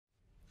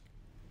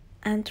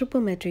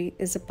Anthropometry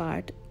is a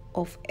part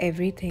of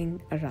everything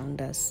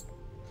around us.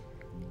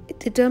 It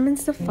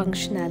determines the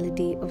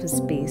functionality of a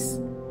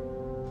space.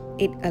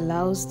 It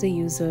allows the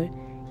user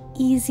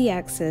easy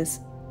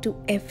access to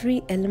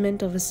every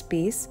element of a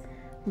space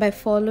by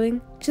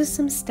following just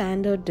some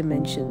standard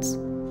dimensions.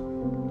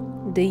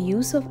 The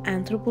use of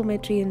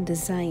anthropometry in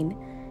design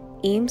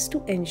aims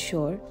to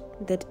ensure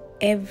that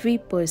every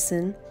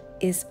person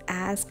is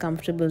as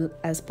comfortable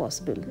as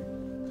possible.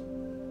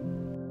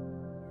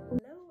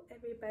 Hello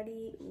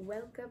everybody,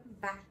 welcome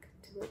back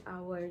to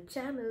our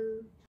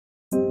channel.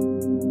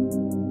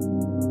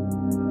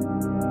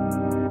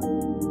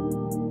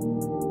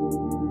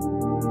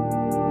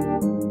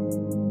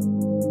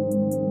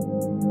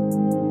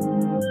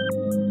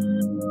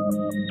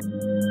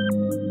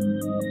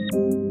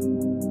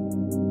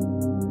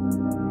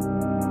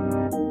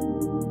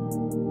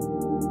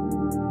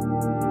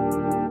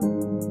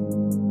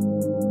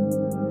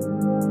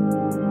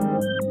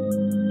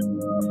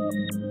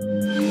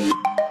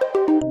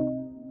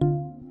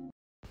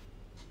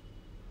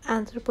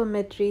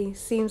 Anthropometry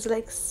seems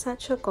like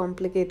such a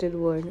complicated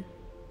word.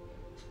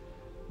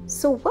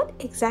 So, what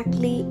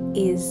exactly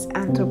is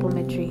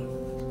anthropometry?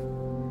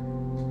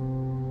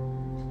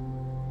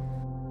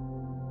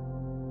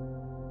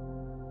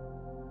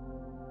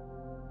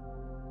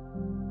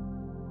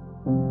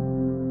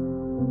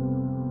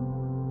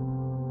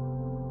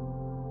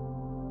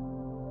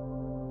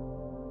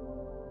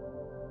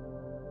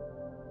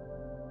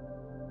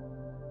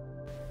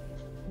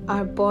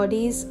 Our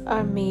bodies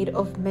are made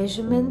of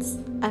measurements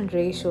and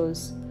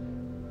ratios.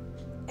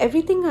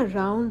 Everything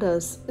around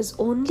us is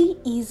only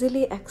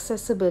easily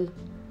accessible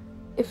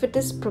if it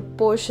is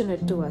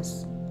proportionate to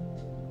us.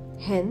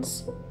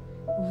 Hence,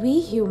 we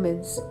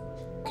humans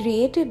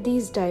created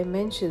these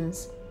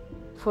dimensions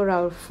for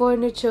our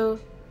furniture,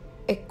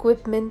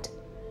 equipment,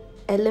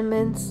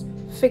 elements,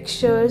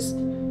 fixtures,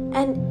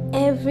 and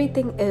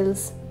everything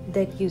else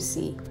that you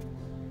see.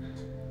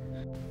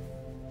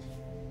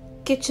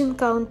 Kitchen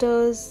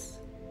counters,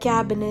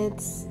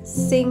 cabinets,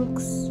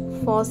 sinks,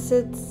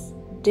 faucets,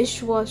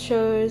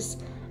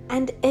 dishwashers,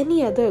 and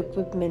any other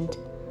equipment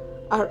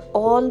are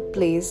all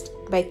placed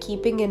by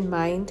keeping in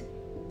mind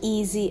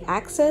easy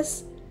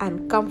access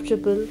and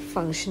comfortable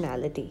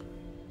functionality.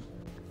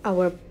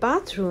 Our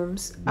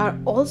bathrooms are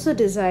also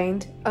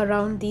designed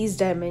around these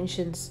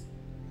dimensions.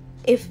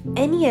 If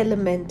any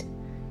element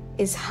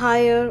is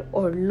higher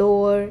or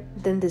lower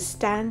than the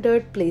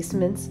standard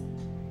placements,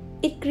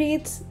 it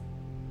creates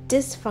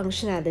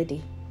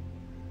dysfunctionality.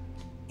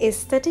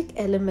 Aesthetic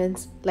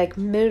elements like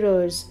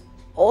mirrors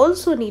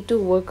also need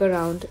to work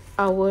around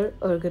our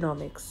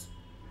ergonomics.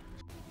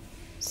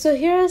 So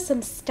here are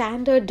some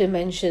standard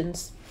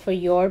dimensions for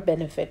your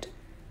benefit.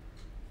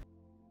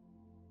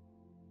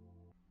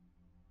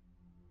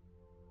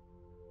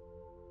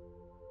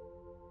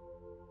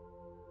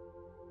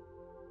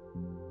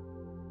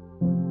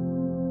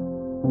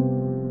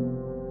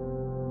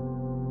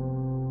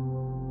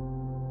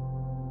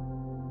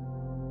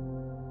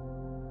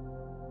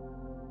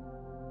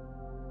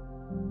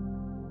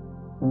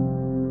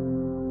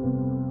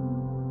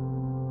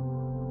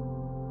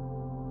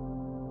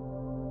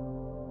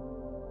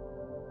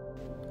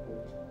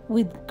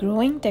 With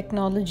growing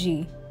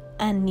technology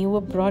and newer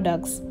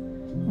products,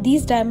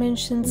 these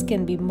dimensions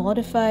can be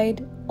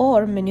modified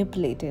or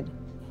manipulated.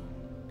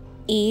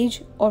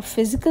 Age or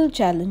physical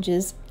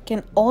challenges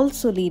can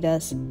also lead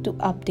us to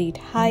update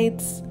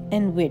heights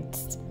and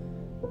widths,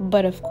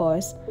 but of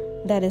course,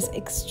 that is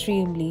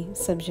extremely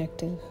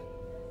subjective.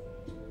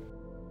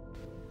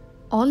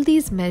 All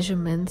these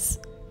measurements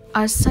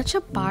are such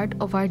a part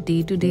of our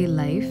day-to-day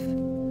life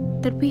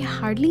that we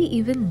hardly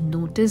even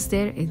notice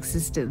their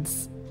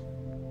existence.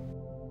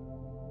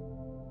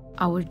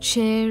 Our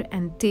chair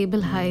and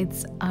table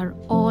heights are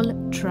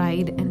all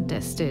tried and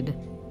tested.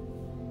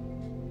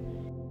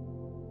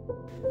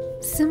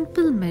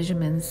 Simple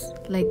measurements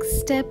like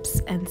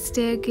steps and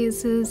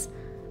staircases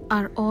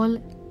are all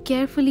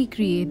carefully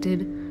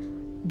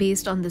created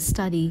based on the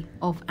study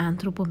of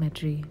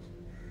anthropometry.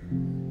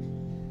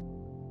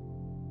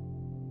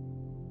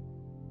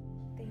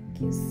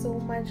 Thank you so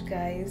much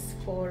guys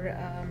for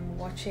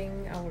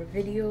watching our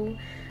video.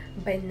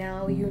 By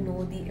now you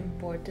know the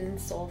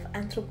importance of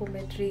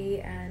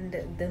anthropometry and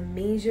the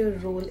major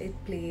role it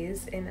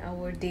plays in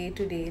our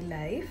day-to-day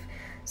life.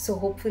 So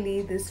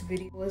hopefully this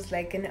video was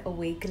like an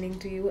awakening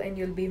to you and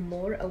you'll be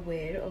more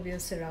aware of your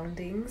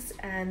surroundings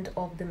and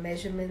of the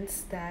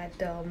measurements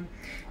that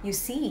you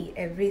see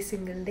every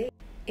single day.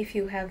 If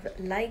you have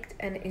liked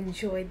and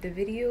enjoyed the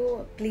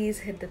video, please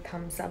hit the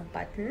thumbs up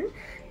button.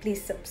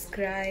 Please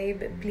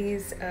subscribe.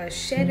 Please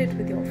share it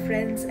with your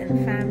friends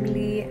and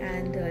family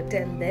and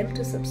tell them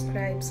to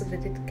subscribe so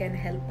that it can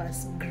help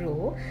us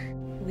grow.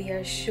 We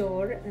are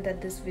sure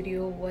that this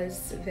video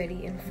was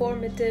very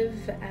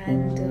informative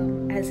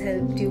and has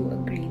helped you a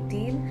great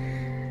deal.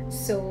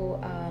 So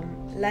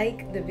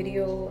like the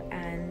video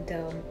and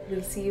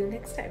we'll see you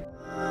next time.